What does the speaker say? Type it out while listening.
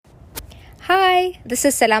Hi, this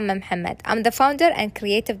is Salama Mohammed. I'm the founder and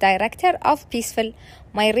creative director of Peaceful,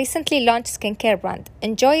 my recently launched skincare brand.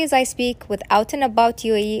 Enjoy as I speak with out and about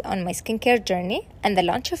UAE on my skincare journey and the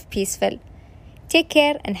launch of Peaceful. Take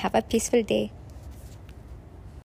care and have a peaceful day.